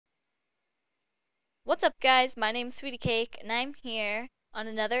What's up, guys? My name's Sweetie Cake, and I'm here on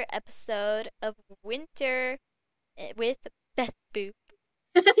another episode of Winter with Beth Boop,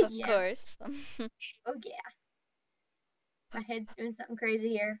 of Yeah. course. Oh yeah. My head's doing something crazy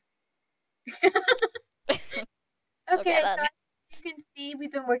here. Okay, Okay, so then. as you can see,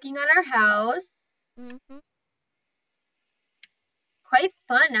 we've been working on our house. hmm Quite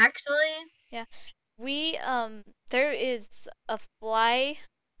fun, actually. Yeah, there is a fly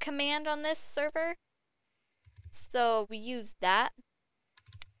command on this server, so we use that,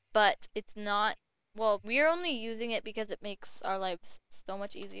 but it's not. Well, we're only using it because it makes our lives so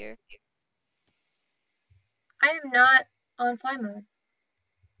much easier. I am not on fly mode.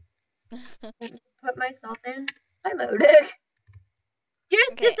 Let me put myself in fly mode. You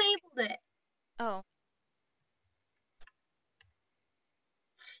just Okay. disabled it. Oh.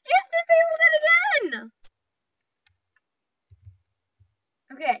 You just disabled it again.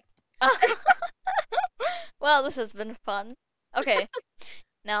 Okay. Well, this has been fun. Okay,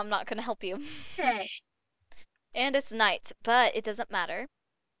 now I'm not gonna help you. Okay. And it's night, but it doesn't matter.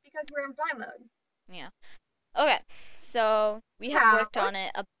 Because we're in fly mode. Yeah. Okay, so we have How? worked on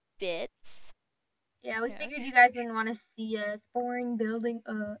it a bit. Yeah, we Yeah. figured you guys didn't want to see us boring building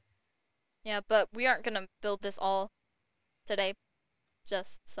up. Yeah, but we aren't gonna build this all today,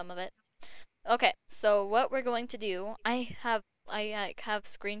 just some of it. Okay, so what we're going to do, I have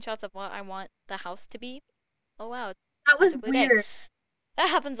screenshots of what I want the house to be. Oh wow, it's That was practically day. weird. That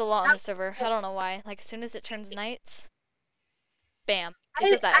happens a lot on That the server. I don't know why. Like as soon as it turns night, bam. It I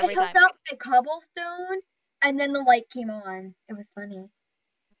does that I every held time. up the cobblestone and then the light came on. It was funny.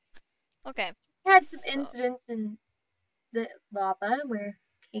 Okay, I had some so incidents in the lava where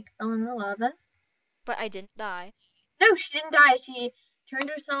Cake fell in the lava. but I didn't die. No, she didn't die. She turned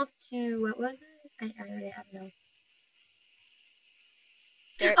herself to what was it? I already have no.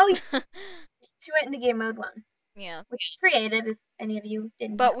 There. Oh, she went into game mode 1, Yeah. which is creative. If any of you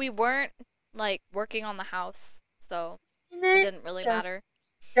didn't know. But we weren't like working on the house, so And it then, didn't really so, matter.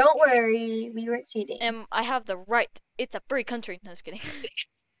 don't worry, we weren't cheating. And I have the right. It's a free country. No, just kidding.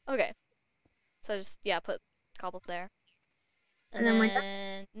 Okay. So just yeah, put cobbles there. And And then went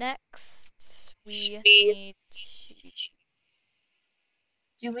then next we need to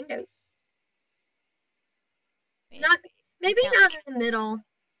do windows. wait, Not I maybe can't. not in the middle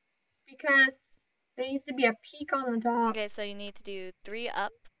because there needs to be a peak on the top. Okay, so you need to do 3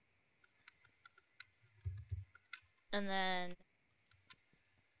 up and then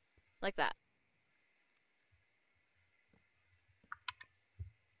like that.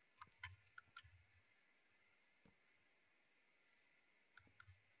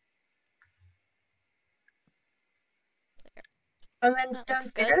 There. And then That stone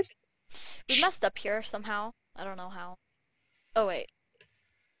looks good. stairs. We messed up here somehow. I don't know how. Oh wait.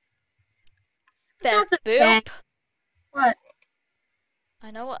 Beth That's okay. Boop. What?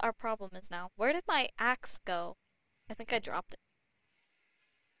 I know what our problem is now. Where did my axe go? I think I dropped it.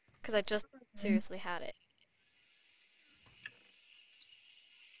 Because I just seriously had it.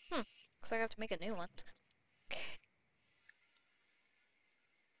 Looks like I have to make a new one.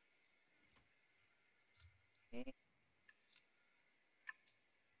 Okay.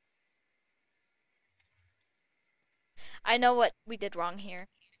 I know what we did wrong here.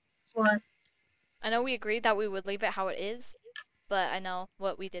 What? I know we agreed that we would leave it how it is, but I know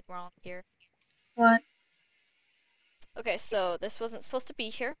what we did wrong here. What? Okay, so this wasn't supposed to be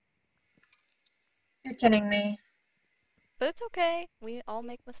here, You're kidding me. but it's okay. We all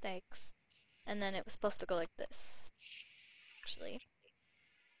make mistakes. And then it was supposed to go like this. Actually.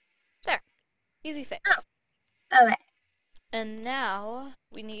 There. Easy fix. Oh, okay. And now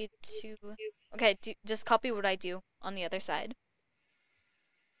we need to... Okay, just copy what I do on the other side.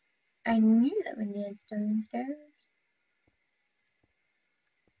 I knew that we needed stone stairs.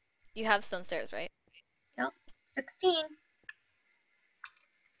 You have stone stairs, right? Yep. 16.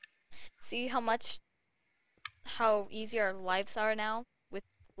 See how easy our lives are now with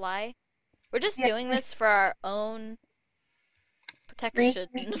fly? We're just Yeah. doing this for our own protection.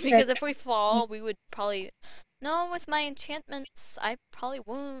 Because if we 3. fall, we would probably... No, with my enchantments, I probably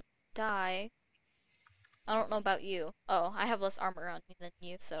won't die. I don't know about you. Oh, I have less armor on me than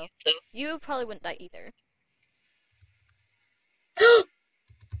you, so... You probably wouldn't die either.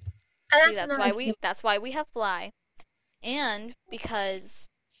 See, that's why we have fly. And because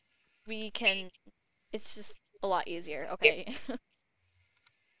we can... It's just a lot easier, okay?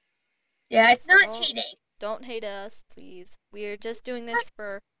 Yeah, it's So not cheating. don't hate us, please. We're just doing this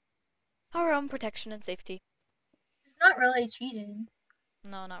for our own protection and safety. It's not really cheating.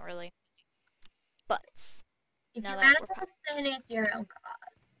 No, not really. But If now you're that mad we're at us, then it's your own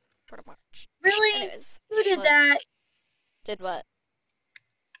cause. pretty much. Really? Anyways, Who did what that? did what?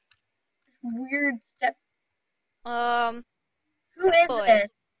 This weird step. Um, Who is boy. this?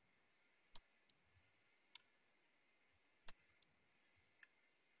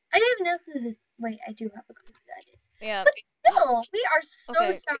 I didn't know who this. Wait, I do have a clue who that is. Yeah. But still, we are so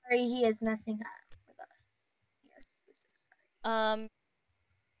Okay. sorry he is messing up with us. Yes. Um,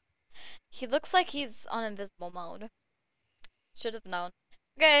 he looks like he's on invisible mode. Should have known.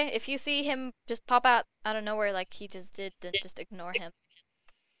 Okay, if you see him just pop out of nowhere like he just did, then just ignore him.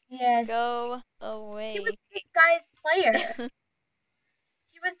 Yes. Go He was away. this guy's player.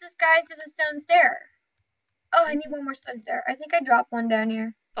 He was disguised as a stone stair. Oh, I need one more stone stair. I think I dropped one down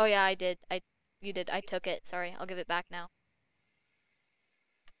here. Oh yeah, I did. You did. I took it. Sorry, I'll give it back now.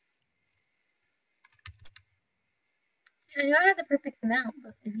 I know I had the perfect amount,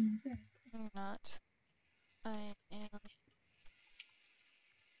 but I mean, seriously. I'm not. I am.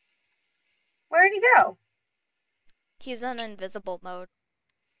 Where'd he go? He's on invisible mode.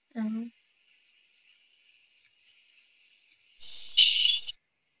 Oh.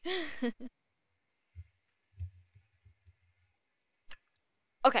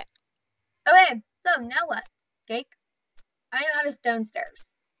 Okay. Okay, so now what? Jake? I know how to stone stairs.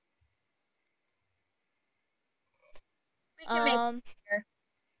 We can make here.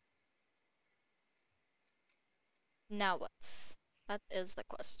 Now what? That is the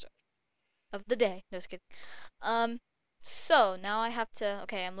question of the day. No, just kidding. So now I have to.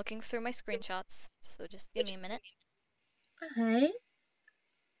 Okay, I'm looking through my screenshots. So just give me a minute. Okay.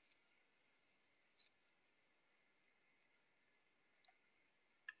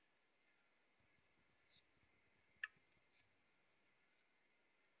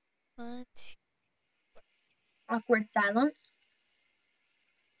 One, Awkward silence.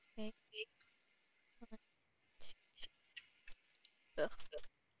 two, okay. One, two. Ugh.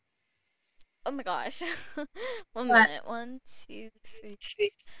 Oh my gosh. One What? minute. One, two, three.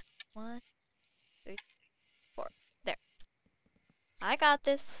 One, two, four. There. I got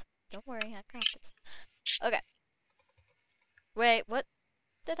this. Don't worry, I got this. Okay. Wait, what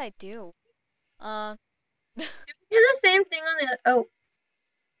did I do? Um, Do the same thing on the. Oh.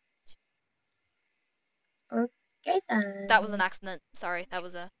 Okay that was an then. accident. Sorry, that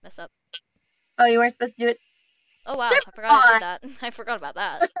was a mess up. Oh, you weren't supposed to do it. Oh wow, I forgot I did Timber that. I forgot about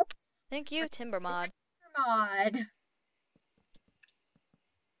that. Thank you, Timber Mod. mod.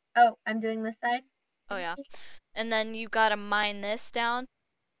 Oh, I'm doing this side. Oh yeah. And then you gotta mine this down.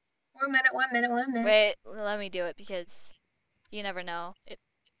 1 minute, 1 minute, 1 minute. Wait, let me do it because you never know.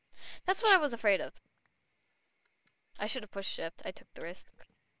 That's what I was afraid of. I should have pushed shift. I took the risk.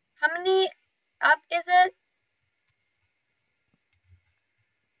 How many up is it?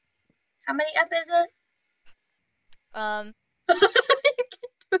 How many up is it? Um,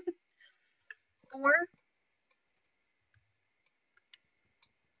 4?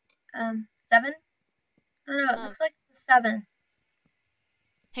 7? I don't know, it um, looks like 7.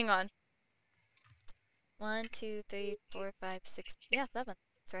 hang on. 1, 2, 3, 4, 5, 6. Yeah, 7.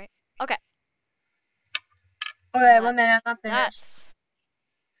 That's right. Okay. Okay, 1 minute, I'm not That finished.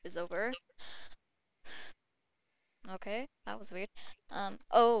 is over. Okay, that was weird.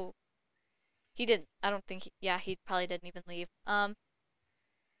 Oh, he didn't. I don't think yeah, he probably didn't even leave.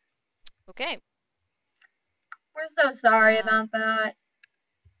 Okay. We're so sorry Now, about that.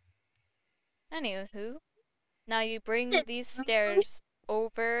 anywho, now you bring these stairs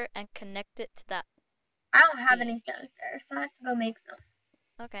over and connect it to that I don't have beam. any stone stairs, so I have to go make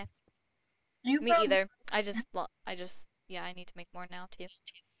some. Okay. You Me probably. either. Yeah, I need to make more now too.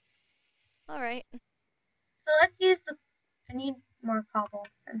 Alright. So let's use the. I need more cobble.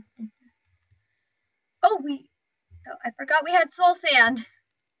 Oh, I forgot we had soul sand.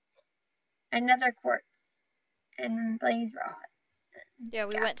 And nether quartz. And blaze rod. Yeah,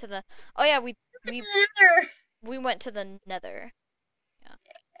 we went to the. Oh yeah, we Nether. we went to the Nether. Yeah.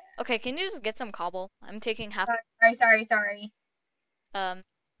 Okay, can you just get some cobble? I'm taking half. Sorry. Um,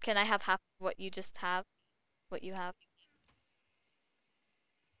 can I have half what you just have? What you have?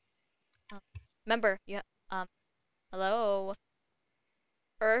 Remember, hello.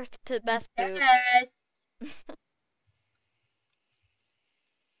 Earth to best boot. Yes.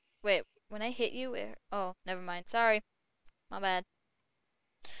 Wait, when I hit you, oh, never mind. Sorry, my bad.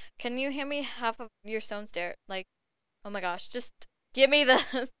 Can you hand me half of your stone stair? Like, oh my gosh, just give me the.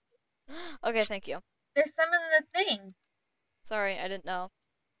 Okay, thank you. There's some in the thing. Sorry, I didn't know.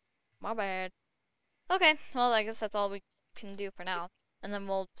 My bad. Okay, well, I guess that's all we can do for now. And then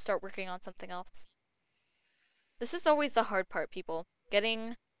we'll start working on something else. This is always the hard part, people.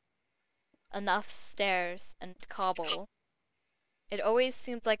 Getting enough stairs and cobble. It always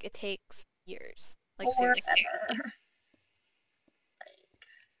seems like it takes years. Like, seriously. Forever.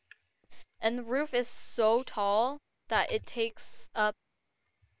 And the roof is so tall that it takes up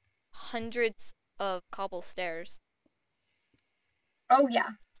hundreds of cobble stairs. Oh yeah,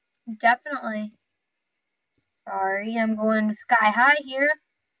 definitely. Sorry, I'm going sky high here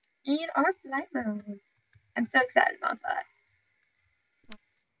in our flight mode. I'm so excited about that.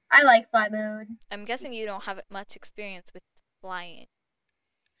 I like flight mode. I'm guessing you don't have much experience with flying.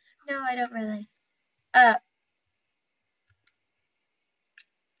 No, I don't really.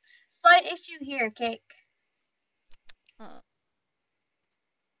 Slight issue here, Cake.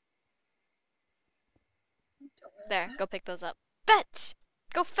 There, go pick those up. Fetch!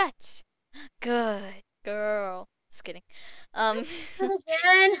 Go fetch! Good girl. Just kidding. Again? I'm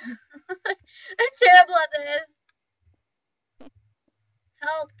terrible at this.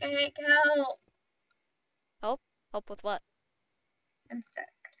 Help, Cake, help. Help? Help with what? I'm stuck.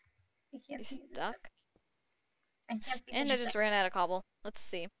 I can't You see stuck? I can't see And I just ran out of cobble. Let's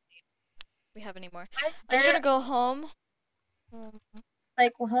see. If we have any more. I'm gonna go home.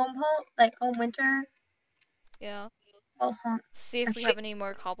 Like home, like home winter. Yeah. Well, home. See if we have any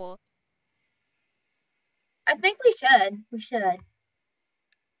more cobble. I think we should. We should.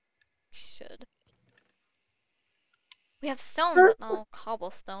 Should. We have stone, but no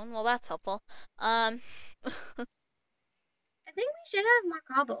cobblestone. Well, that's helpful. I think we should have more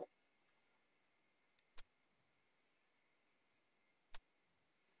cobble.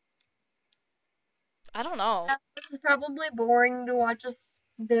 I don't know. This is probably boring to watch us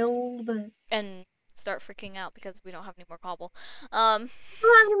build, but And start freaking out because we don't have any more cobble. we don't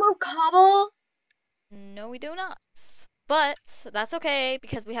have any more cobble. No, we do not. But that's okay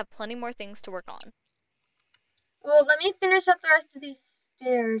because we have plenty more things to work on. Well, let me finish up the rest of these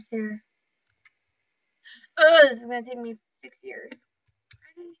stairs here. Oh, this is gonna take me 6 years.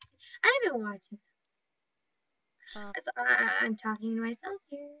 I haven't watched it. I'm talking to myself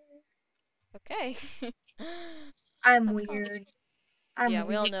here. Okay. I'm weird. Yeah,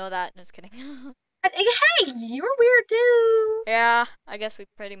 we all know that. No, just kidding. Hey, you're weird too. Yeah, I guess we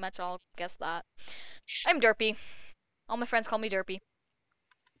pretty much all guessed that. I'm Derpy. All my friends call me Derpy.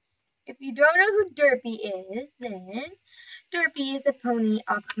 If you don't know who Derpy is, then Derpy is a pony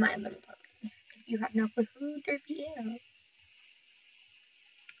off My Little Pony. If you have no clue who Derpy is.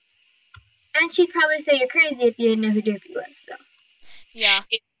 And she'd probably say you're crazy if you didn't know who Derpy was, so. Yeah.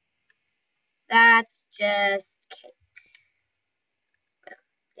 That's just cake. Well,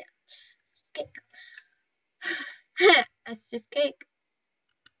 yeah. It's just cake. That's just cake.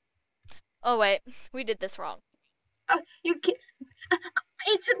 Oh, wait. We did this wrong. Oh, you can't.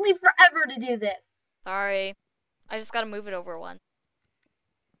 It took me forever to do this. Sorry. I just gotta move it over one.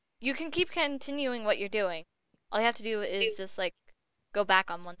 You can keep continuing what you're doing. All you have to do is just, like, go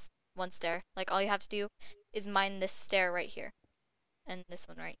back on one stair. Like, all you have to do is mine this stair right here. And this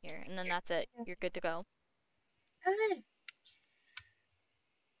one right here. And then that's it. You're good to go. Good.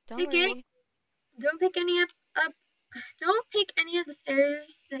 Don't worry. Don't pick any up. Don't pick any of the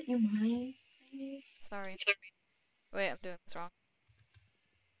stairs that you mine. Sorry. Wait, I'm doing this wrong.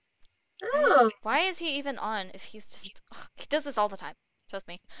 Oh. Why is he even on if he's just... Ugh, he does this all the time. Trust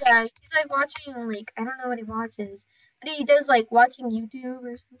me. Yeah, he's like watching, like, I don't know what he watches. But he does, like, watching YouTube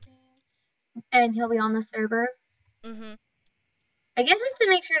or something. And he'll be on the server. Mm-hmm. I guess it's to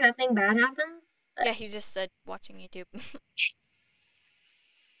make sure nothing bad happens. Yeah, he just said watching YouTube.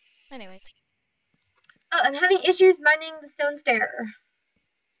 Anyways. Oh, I'm having issues mining the stone stair.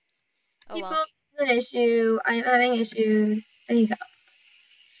 Oh, People, well. an issue. I'm having issues. I need help.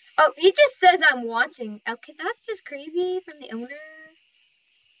 Oh, he just says I'm watching. Okay, that's just creepy from the owner.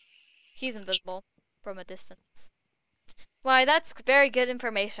 He's invisible from a distance. Why, that's very good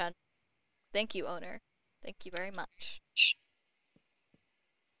information. Thank you, owner. Thank you very much.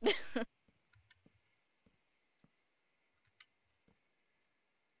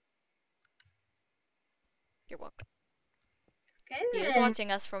 You're welcome. Okay, He is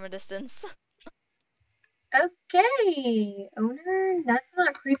watching us from a distance. Okay, owner, that's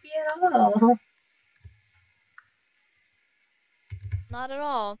not creepy at all. Not at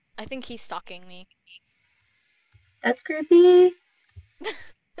all. I think he's stalking me. That's creepy.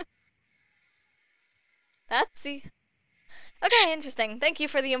 That's the... Okay, interesting. Thank you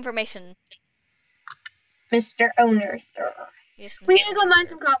for the information. Mr. Owner, sir. Yes, Mr. We need to go Owner, mine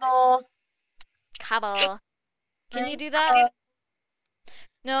sir. some cobble. Cobble. Can you do that?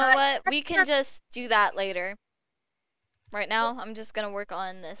 No, what? We can just do that later. Right now, I'm just gonna work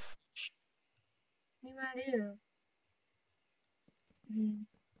on this. What do you want to do?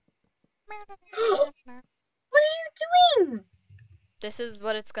 What are you doing? This is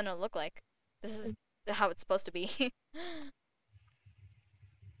what it's gonna look like. This is how it's supposed to be.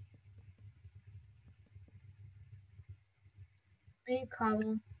 Maybe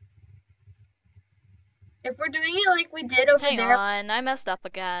cobble. If we're doing it like we did over Hang there. on, I messed up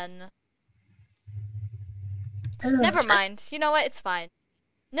again. Ugh. Never mind. You know what? It's fine.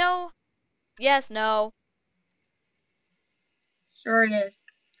 No. Yes, no. Sure it is.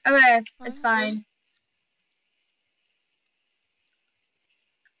 Okay, it's fine.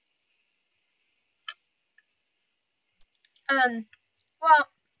 Well,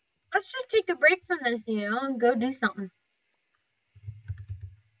 let's just take a break from this, and go do something.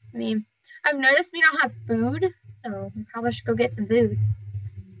 I mean, I've noticed we don't have food, so we probably should go get some food.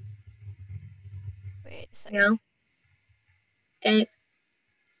 Wait a second. Okay.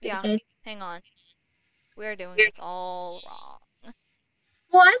 Yeah, Okay. hang on. We're doing this all wrong.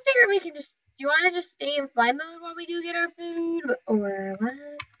 Well, I figure we can just. Do you want to just stay in fly mode while we do get our food, or what?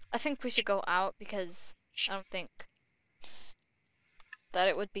 I think we should go out because I don't think that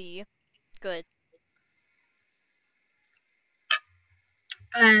it would be good.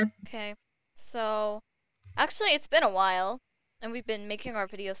 Okay, so actually it's been a while and we've been making our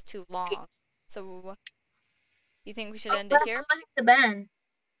videos too long. So you think we should end it here? How long has it been?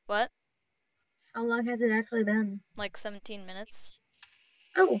 What? How long has it actually been? Like 17 minutes?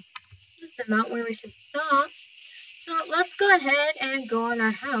 Oh, that's the amount where we should stop. So let's go ahead and go on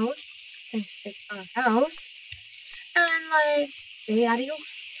our house and fix our house and say adios.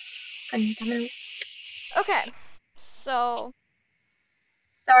 Okay, so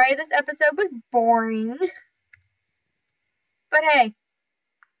Sorry this episode was boring. But hey,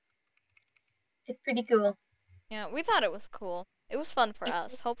 it's pretty cool. yeah, we thought it was cool. It was fun for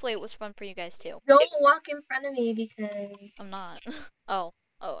us. Hopefully it was fun for you guys too. Don't walk in front of me because I'm not. Oh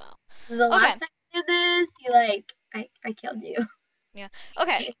well. the last time you did this, I killed you. Yeah.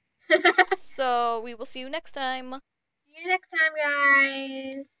 Okay. So we will see you next time. See you next time,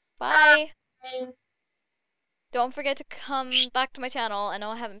 guys. Bye. Bye. Don't forget to come back to my channel. I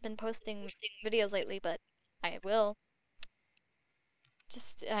know I haven't been posting videos lately, but I will.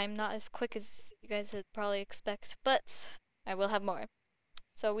 Just, I'm not as quick as you guys would probably expect, but I will have more.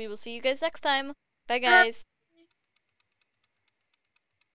 So we will see you guys next time. Bye, guys.